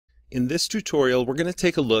In this tutorial, we're going to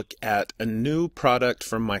take a look at a new product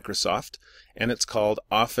from Microsoft, and it's called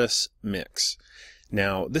Office Mix.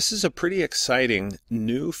 Now, this is a pretty exciting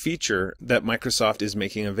new feature that Microsoft is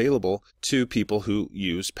making available to people who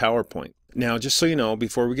use PowerPoint. Now, just so you know,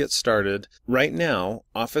 before we get started, right now,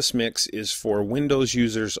 Office Mix is for Windows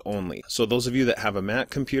users only. So those of you that have a Mac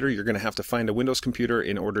computer, you're going to have to find a Windows computer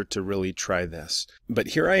in order to really try this. But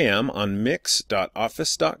here I am on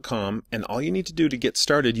mix.office.com, and all you need to do to get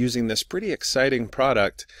started using this pretty exciting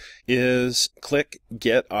product is click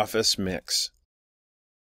Get Office Mix.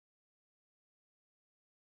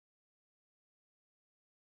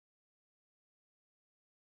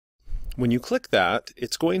 When you click that,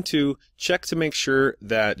 it's going to check to make sure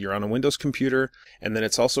that you're on a Windows computer, and then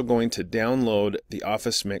it's also going to download the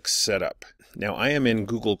Office Mix setup. Now, I am in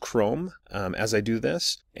Google Chrome as I do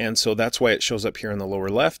this, and so that's why it shows up here in the lower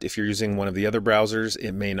left. If you're using one of the other browsers,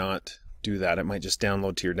 it may not do that. It might just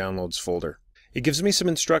download to your Downloads folder. It gives me some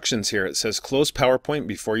instructions here. It says close PowerPoint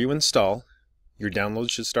before you install. Your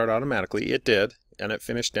download should start automatically. It did, and it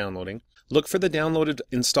finished downloading. Look for the downloaded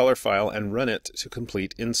installer file and run it to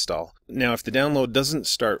complete install. Now, if the download doesn't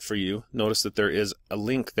start for you, notice that there is a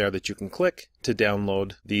link there that you can click to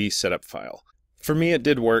download the setup file. For me, it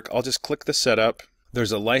did work. I'll just click the setup.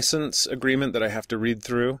 There's a license agreement that I have to read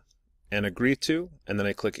through and agree to, and then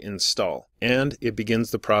I click install. And it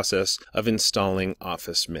begins the process of installing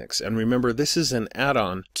Office Mix. And remember, this is an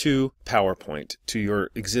add-on to PowerPoint, to your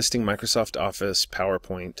existing Microsoft Office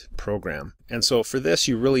PowerPoint program. And so for this,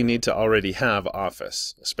 you really need to already have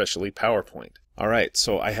Office, especially PowerPoint. Alright,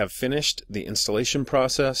 so I have finished the installation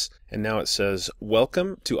process, and now it says,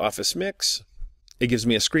 Welcome to Office Mix. It gives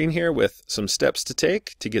me a screen here with some steps to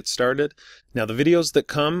take to get started. Now, the videos that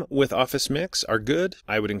come with Office Mix are good.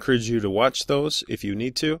 I would encourage you to watch those if you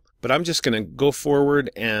need to. But I'm just going to go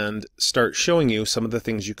forward and start showing you some of the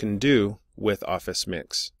things you can do with Office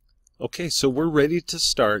Mix. Okay, so we're ready to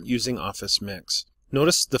start using Office Mix.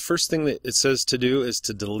 Notice the first thing that it says to do is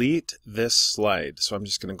to delete this slide. So I'm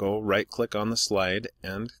just going to go right-click on the slide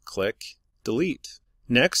and click Delete.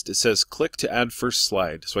 Next, it says click to add first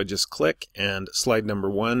slide. So I just click and slide number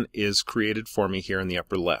 1 is created for me here in the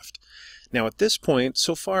upper left. Now at this point,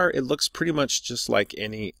 so far it looks pretty much just like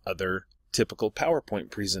any other typical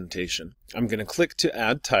PowerPoint presentation. I'm going to click to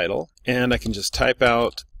add title, and I can just type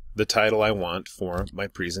out the title I want for my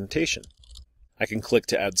presentation. I can click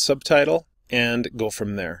to add subtitle and go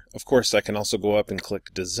from there. Of course, I can also go up and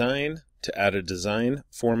click design to add a design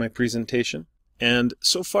for my presentation. And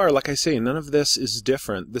so far, like I say, none of this is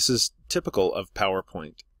different. This is typical of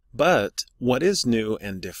PowerPoint. But what is new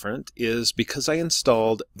and different is because I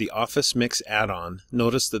installed the Office Mix add-on,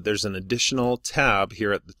 notice that there's an additional tab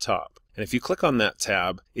here at the top. And if you click on that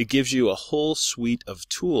tab, it gives you a whole suite of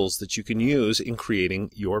tools that you can use in creating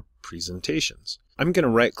your presentations. I'm going to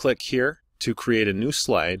right-click here to create a new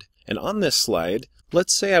slide. And on this slide,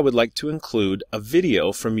 let's say I would like to include a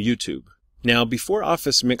video from YouTube. Now, before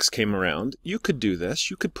Office Mix came around, you could do this.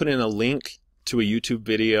 You could put in a link to a YouTube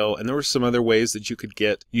video, and there were some other ways that you could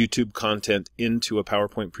get YouTube content into a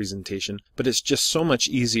PowerPoint presentation, but it's just so much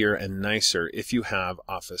easier and nicer if you have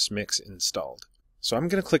Office Mix installed. So I'm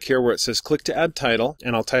going to click here where it says click to add title,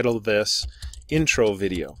 and I'll title this Intro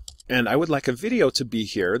Video. And I would like a video to be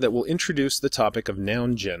here that will introduce the topic of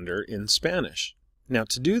noun gender in Spanish. Now,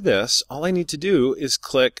 to do this, all I need to do is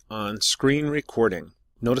click on Screen Recording.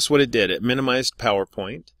 Notice what it did. It minimized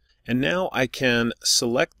PowerPoint, and now I can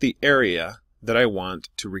select the area that I want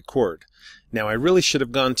to record. Now, I really should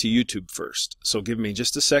have gone to YouTube first, so give me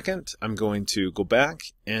just a second. I'm going to go back,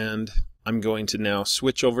 and I'm going to now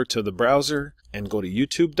switch over to the browser and go to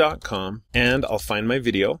youtube.com, and I'll find my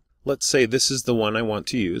video. Let's say this is the one I want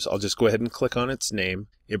to use. I'll just go ahead and click on its name.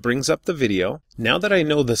 It brings up the video. Now that I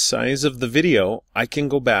know the size of the video, I can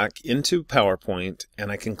go back into PowerPoint,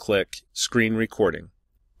 and I can click Screen Recording,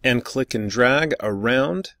 and click and drag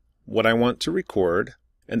around what I want to record.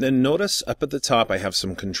 And then notice up at the top I have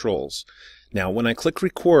some controls. Now when I click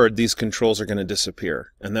record, these controls are going to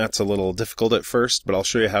disappear, and that's a little difficult at first, but I'll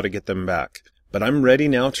show you how to get them back. But I'm ready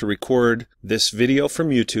now to record this video from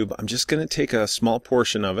YouTube. I'm just going to take a small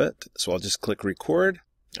portion of it, so I'll just click record.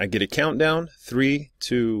 I get a countdown, 3,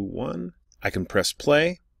 2, 1. I can press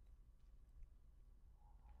play.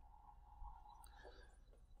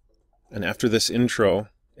 And after this intro,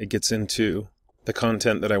 it gets into the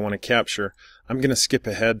content that I want to capture. I'm going to skip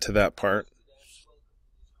ahead to that part.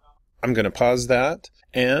 I'm going to pause that,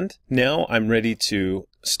 and now I'm ready to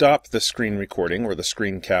stop the screen recording or the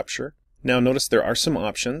screen capture. Now notice there are some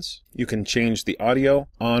options. You can change the audio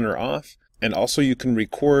on or off, and also you can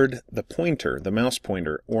record the pointer, the mouse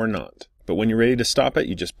pointer, or not. But when you're ready to stop it,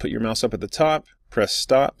 you just put your mouse up at the top, press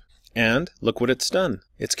stop, and look what it's done.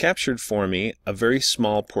 It's captured for me a very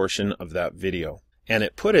small portion of that video, and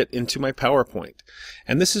it put it into my PowerPoint.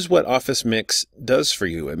 And this is what Office Mix does for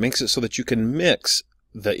you. It makes it so that you can mix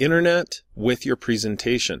the internet with your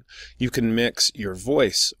presentation. You can mix your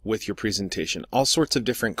voice with your presentation. All sorts of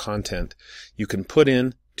different content you can put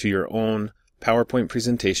in to your own PowerPoint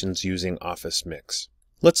presentations using Office Mix.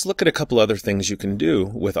 Let's look at a couple other things you can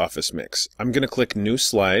do with Office Mix. I'm going to click New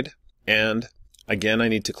Slide, and again I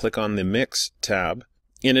need to click on the Mix tab.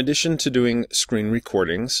 In addition to doing screen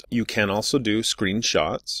recordings, you can also do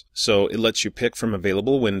screenshots. So it lets you pick from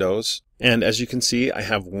available windows. And as you can see, I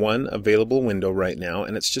have one available window right now,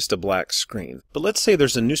 and it's just a black screen. But let's say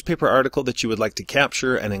there's a newspaper article that you would like to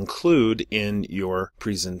capture and include in your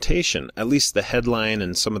presentation, at least the headline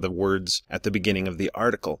and some of the words at the beginning of the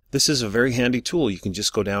article. This is a very handy tool. You can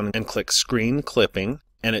just go down and click Screen Clipping,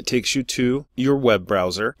 and it takes you to your web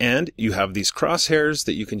browser, and you have these crosshairs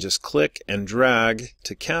that you can just click and drag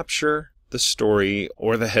to capture the story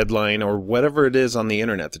or the headline or whatever it is on the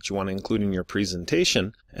internet that you want to include in your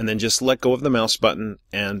presentation, and then just let go of the mouse button,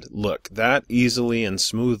 and look, that easily and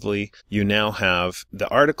smoothly you now have the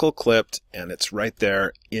article clipped, and it's right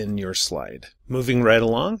there in your slide. Moving right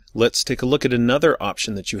along, let's take a look at another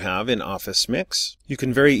option that you have in Office Mix. You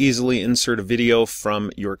can very easily insert a video from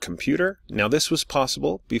your computer. Now this was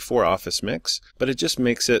possible before Office Mix, but it just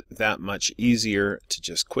makes it that much easier to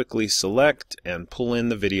just quickly select and pull in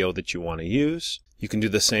the video that you want to use. You can do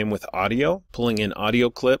the same with audio, pulling in audio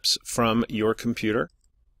clips from your computer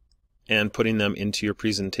and putting them into your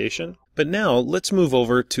presentation. But now let's move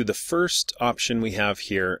over to the first option we have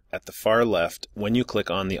here at the far left when you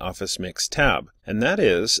click on the Office Mix tab, and that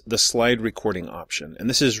is the slide recording option. And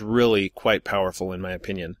this is really quite powerful in my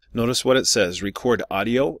opinion. Notice what it says: record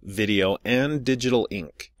audio, video, and digital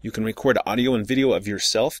ink. You can record audio and video of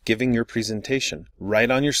yourself giving your presentation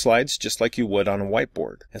right on your slides, just like you would on a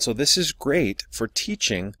whiteboard. And so this is great for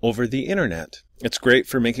teaching over the internet. It's great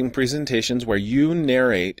for making presentations where you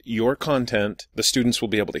narrate your content. The students will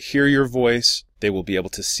be able to hear your voice. They will be able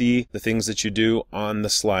to see the things that you do on the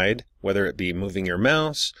slide, whether it be moving your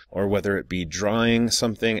mouse or whether it be drawing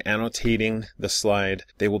something, annotating the slide.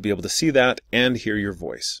 They will be able to see that and hear your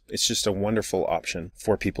voice. It's just a wonderful option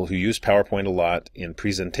for people who use PowerPoint a lot in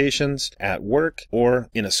presentations, at work, or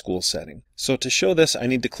in a school setting. So to show this, I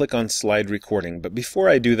need to click on slide recording. But before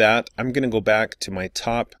I do that, I'm going to go back to my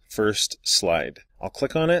top first slide. I'll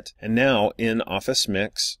click on it, and now in Office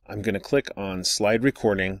Mix, I'm going to click on slide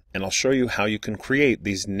recording, and I'll show you how you can create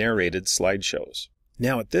these narrated slideshows.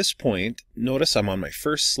 Now at this point, notice I'm on my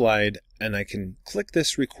first slide, and I can click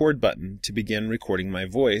this record button to begin recording my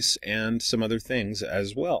voice and some other things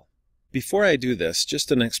as well. Before I do this,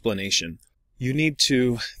 just an explanation. You need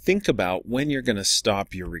to think about when you're going to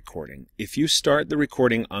stop your recording. If you start the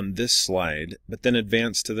recording on this slide, but then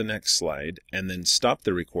advance to the next slide, and then stop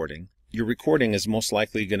the recording, your recording is most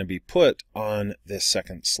likely going to be put on this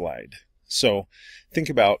second slide. So think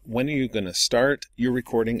about when are you going to start your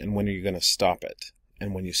recording and when are you going to stop it.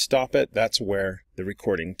 And when you stop it, that's where the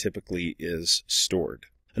recording typically is stored.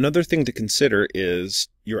 Another thing to consider is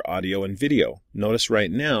your audio and video. Notice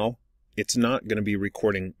right now, it's not going to be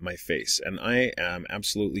recording my face, and I am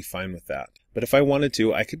absolutely fine with that. But if I wanted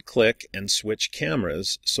to, I could click and switch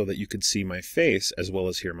cameras so that you could see my face as well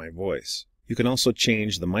as hear my voice. You can also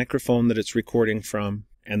change the microphone that it's recording from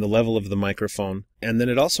and the level of the microphone. And then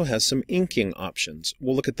it also has some inking options.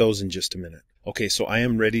 We'll look at those in just a minute. Okay, so I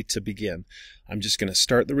am ready to begin. I'm just going to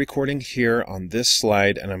start the recording here on this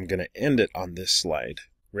slide, and I'm going to end it on this slide.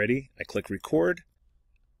 Ready? I click record.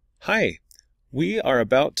 Hi, we are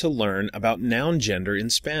about to learn about noun gender in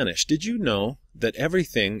Spanish. Did you know that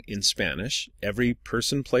everything in Spanish, every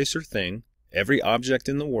person, place, or thing, every object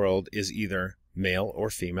in the world is either male or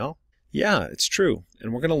female? Yeah, it's true.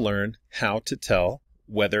 And we're going to learn how to tell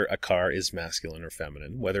whether a car is masculine or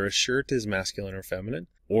feminine, whether a shirt is masculine or feminine,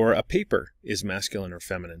 or a paper is masculine or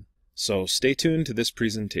feminine. So stay tuned to this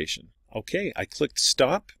presentation. Okay, I clicked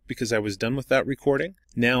stop because I was done with that recording.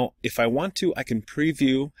 Now, if I want to, I can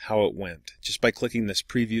preview how it went just by clicking this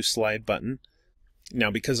preview slide button.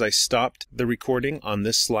 Now, because I stopped the recording on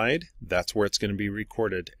this slide, that's where it's going to be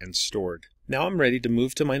recorded and stored. Now I'm ready to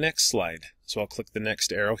move to my next slide. So I'll click the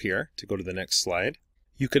next arrow here to go to the next slide.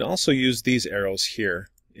 You can also use these arrows here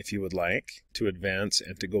if you would like to advance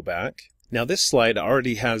and to go back. Now this slide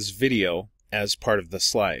already has video as part of the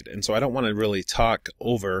slide, and so I don't want to really talk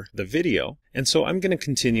over the video, and so I'm going to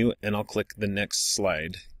continue and I'll click the next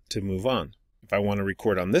slide to move on. If I want to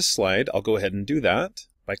record on this slide, I'll go ahead and do that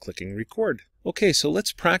by clicking record. Okay, so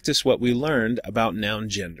let's practice what we learned about noun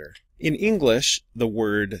gender. In English, the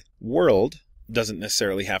word world doesn't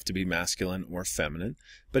necessarily have to be masculine or feminine,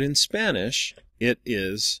 but in Spanish, it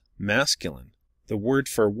is masculine. The word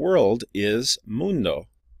for world is mundo.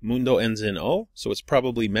 Mundo ends in O, so it's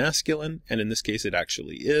probably masculine, and in this case it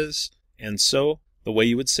actually is. And so the way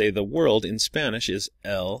you would say the world in Spanish is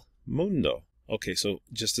el mundo. Okay, so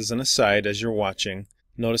just as an aside, as you're watching,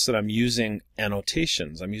 notice that I'm using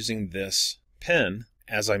annotations. I'm using this pen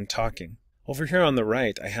as I'm talking. Over here on the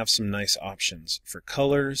right, I have some nice options for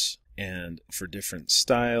colors and for different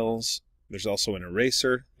styles. There's also an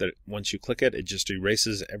eraser that once you click it, it just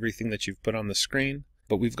erases everything that you've put on the screen.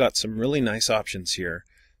 But we've got some really nice options here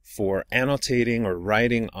for annotating or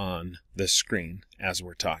writing on the screen as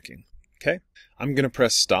we're talking. Okay, I'm going to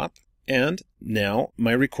press stop, and now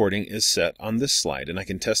my recording is set on this slide, and I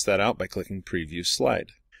can test that out by clicking Preview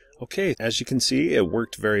Slide. Okay, as you can see, it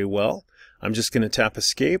worked very well. I'm just going to tap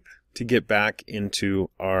Escape to get back into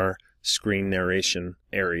our screen narration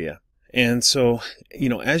area. And so,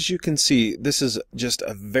 as you can see, this is just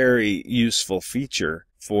a very useful feature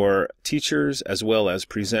for teachers as well as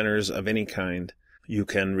presenters of any kind. You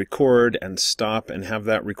can record and stop and have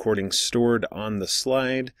that recording stored on the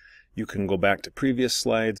slide. You can go back to previous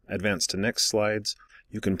slides, advance to next slides.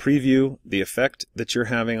 You can preview the effect that you're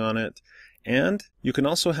having on it. And you can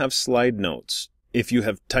also have slide notes. If you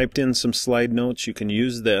have typed in some slide notes, you can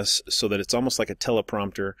use this so that it's almost like a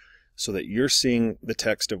teleprompter, so that you're seeing the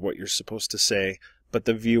text of what you're supposed to say, but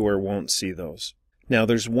the viewer won't see those. Now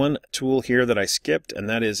there's one tool here that I skipped, and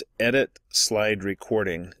that is Edit Slide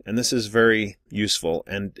Recording. And this is very useful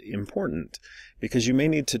and important because you may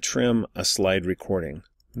need to trim a slide recording.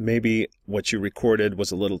 Maybe what you recorded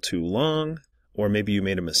was a little too long, or maybe you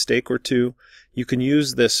made a mistake or two. You can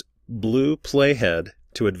use this blue playhead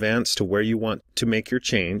to advance to where you want to make your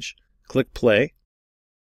change. Click play.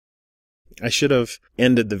 I should have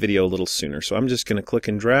ended the video a little sooner, so I'm just going to click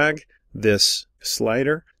and drag this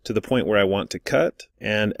slider to the point where I want to cut.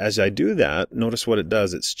 And as I do that, notice what it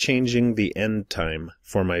does. It's changing the end time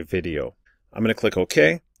for my video. I'm going to click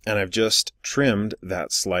OK, and I've just trimmed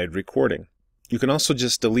that slide recording. You can also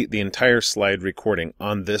just delete the entire slide recording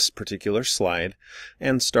on this particular slide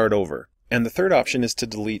and start over. And the third option is to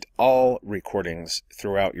delete all recordings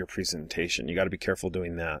throughout your presentation. You got to be careful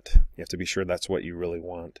doing that. You have to be sure that's what you really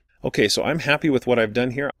want. Okay, so I'm happy with what I've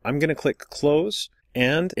done here. I'm going to click close,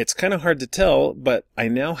 and it's kind of hard to tell, but I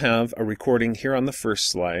now have a recording here on the first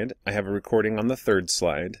slide. I have a recording on the third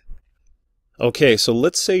slide. Okay, so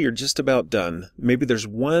let's say you're just about done. Maybe there's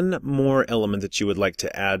one more element that you would like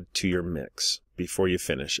to add to your mix before you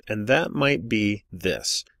finish, and that might be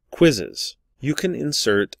this: quizzes. You can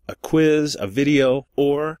insert a quiz, a video,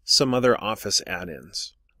 or some other Office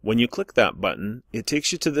add-ins. When you click that button, it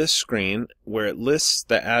takes you to this screen where it lists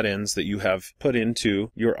the add-ins that you have put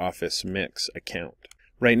into your Office Mix account.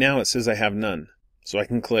 Right now it says I have none, so I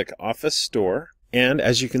can click Office Store, and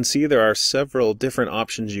as you can see, there are several different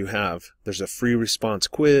options you have. There's a free response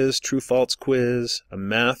quiz, true-false quiz, a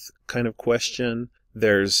math kind of question.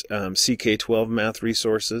 There's CK12 math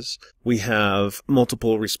resources. We have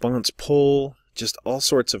multiple response poll, just all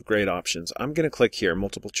sorts of great options. I'm going to click here,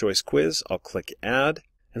 multiple choice quiz. I'll click add.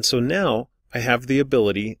 And so now I have the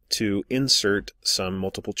ability to insert some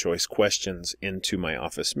multiple choice questions into my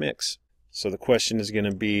Office Mix. So the question is going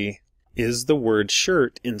to be, is the word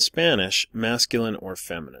shirt in Spanish masculine or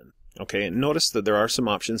feminine? Okay, and notice that there are some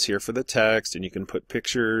options here for the text, and you can put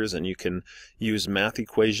pictures, and you can use math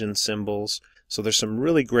equation symbols. So there's some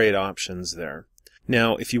really great options there.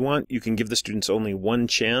 Now, if you want, you can give the students only one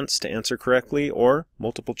chance to answer correctly or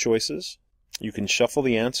multiple choices. You can shuffle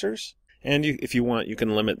the answers, and if you want, you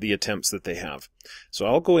can limit the attempts that they have. So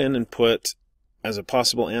I'll go in and put, as a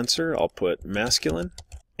possible answer, I'll put masculine,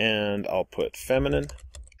 and I'll put feminine,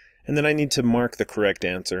 and then I need to mark the correct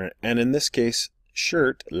answer. And in this case,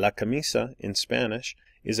 shirt, la camisa in Spanish,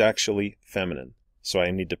 is actually feminine. So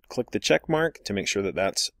I need to click the check mark to make sure that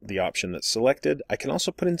that's the option that's selected. I can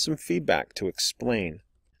also put in some feedback to explain.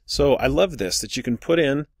 So I love this, that you can put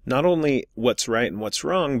in not only what's right and what's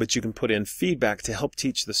wrong, but you can put in feedback to help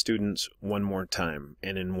teach the students one more time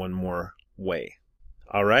and in one more way.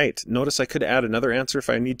 All right, notice I could add another answer if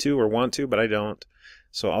I need to or want to, but I don't.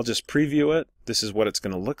 So I'll just preview it. This is what it's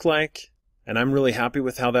going to look like, and I'm really happy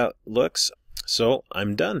with how that looks. So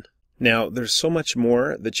I'm done. Now, there's so much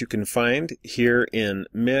more that you can find here in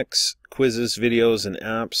Mix, quizzes, videos, and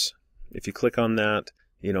apps. If you click on that,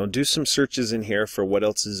 do some searches in here for what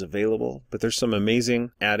else is available. But there's some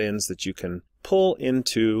amazing add-ins that you can pull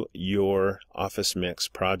into your Office Mix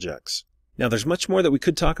projects. Now, there's much more that we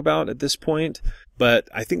could talk about at this point, but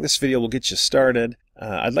I think this video will get you started.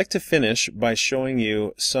 I'd like to finish by showing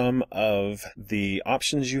you some of the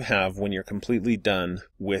options you have when you're completely done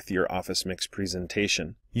with your Office Mix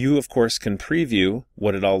presentation. You, of course, can preview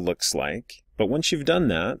what it all looks like, but once you've done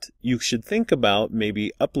that, you should think about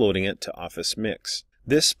maybe uploading it to Office Mix.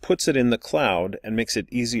 This puts it in the cloud and makes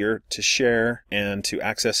it easier to share and to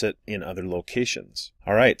access it in other locations.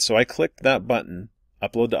 All right, so I clicked that button,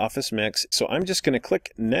 Upload to Office Mix. So I'm just going to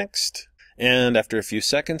click Next, and after a few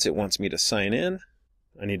seconds, it wants me to sign in.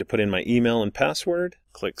 I need to put in my email and password,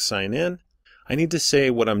 click Sign In. I need to say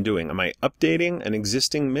what I'm doing. Am I updating an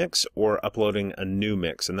existing mix or uploading a new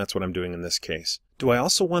mix? And that's what I'm doing in this case. Do I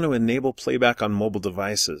also want to enable playback on mobile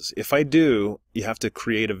devices? If I do, you have to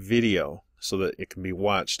create a video so that it can be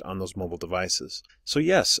watched on those mobile devices. So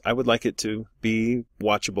yes, I would like it to be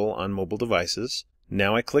watchable on mobile devices.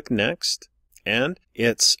 Now I click Next, and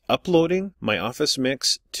it's uploading my Office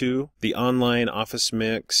Mix to the online Office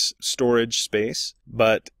Mix storage space,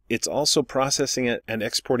 but it's also processing it and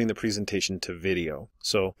exporting the presentation to video.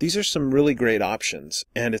 So these are some really great options,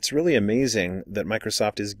 and it's really amazing that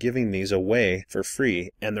Microsoft is giving these away for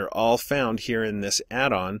free, and they're all found here in this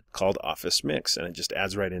add-on called Office Mix, and it just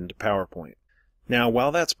adds right into PowerPoint. Now,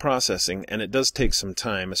 while that's processing, and it does take some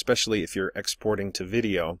time, especially if you're exporting to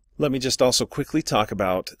video, let me just also quickly talk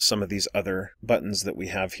about some of these other buttons that we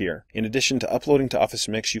have here. In addition to uploading to Office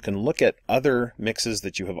Mix, you can look at other mixes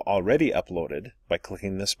that you have already uploaded by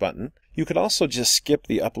clicking this button. You could also just skip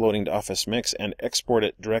the uploading to Office Mix and export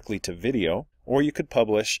it directly to video, or you could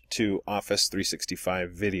publish to Office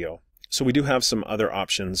 365 Video. So we do have some other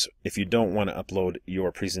options if you don't want to upload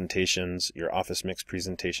your presentations, your Office Mix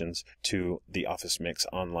presentations, to the Office Mix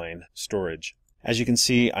online storage. As you can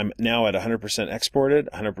see, I'm now at 100% exported,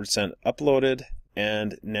 100% uploaded,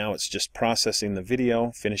 and now it's just processing the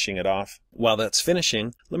video, finishing it off. While that's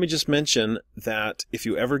finishing, let me just mention that if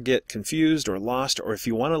you ever get confused or lost, or if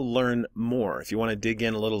you want to learn more, if you want to dig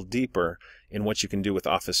in a little deeper in what you can do with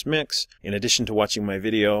Office Mix, in addition to watching my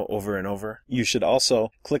video over and over, you should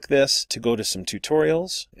also click this to go to some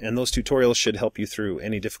tutorials, and those tutorials should help you through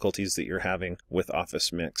any difficulties that you're having with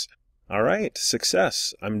Office Mix. All right,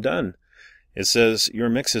 success, I'm done. It says your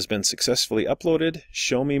mix has been successfully uploaded.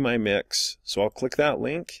 Show me my mix. So I'll click that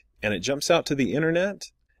link and it jumps out to the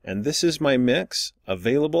internet. And this is my mix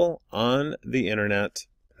available on the internet.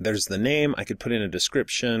 There's the name. I could put in a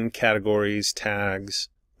description, categories, tags.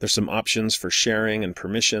 There's some options for sharing and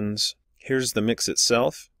permissions. Here's the mix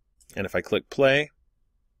itself. And if I click play,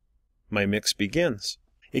 my mix begins.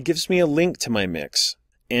 It gives me a link to my mix,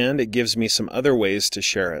 and it gives me some other ways to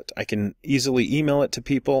share it. I can easily email it to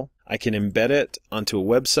people. I can embed it onto a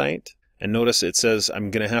website, and notice it says I'm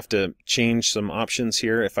going to have to change some options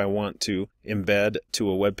here if I want to embed to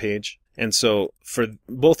a web page. And so for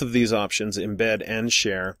both of these options, embed and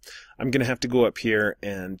share, I'm going to have to go up here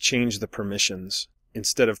and change the permissions.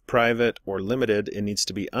 Instead of private or limited, it needs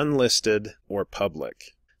to be unlisted or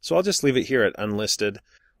public. So I'll just leave it here at unlisted.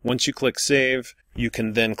 Once you click save, you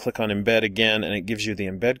can then click on embed again, and it gives you the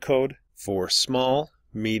embed code for small,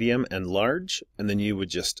 medium, and large, and then you would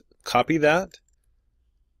just copy that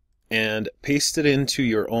and paste it into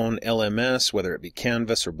your own LMS, whether it be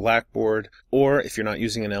Canvas or Blackboard, or if you're not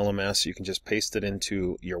using an LMS, you can just paste it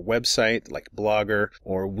into your website like Blogger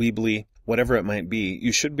or Weebly, whatever it might be.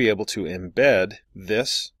 You should be able to embed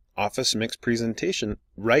this Office Mix presentation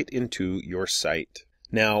right into your site.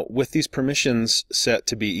 Now, with these permissions set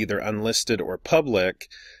to be either unlisted or public,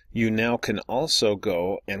 you now can also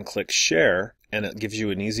go and click share, and it gives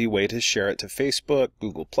you an easy way to share it to Facebook,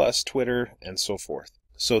 Google+, Twitter, and so forth.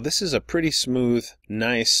 So this is a pretty smooth,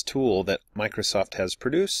 nice tool that Microsoft has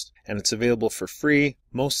produced, and it's available for free,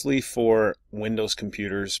 mostly for Windows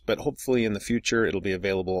computers, but hopefully in the future it'll be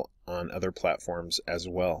available on other platforms as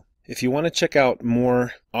well. If you want to check out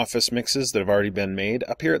more Office Mixes that have already been made,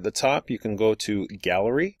 up here at the top you can go to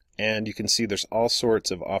Gallery, and you can see there's all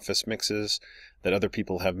sorts of Office Mixes that other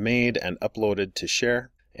people have made and uploaded to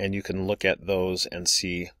share, and you can look at those and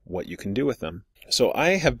see what you can do with them. So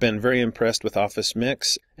I have been very impressed with Office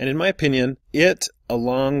Mix, and in my opinion, it,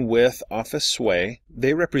 along with Office Sway,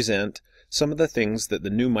 they represent some of the things that the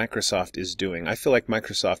new Microsoft is doing. I feel like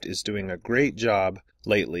Microsoft is doing a great job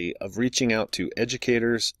lately of reaching out to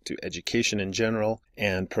educators, to education in general,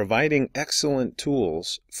 and providing excellent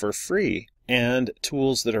tools for free, and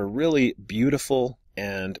tools that are really beautiful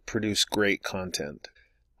and produce great content.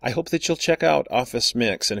 I hope that you'll check out Office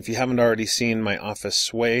Mix, and if you haven't already seen my Office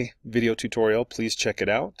Sway video tutorial, please check it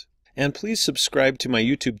out. And please subscribe to my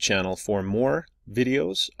YouTube channel for more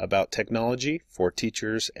videos about technology for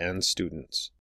teachers and students.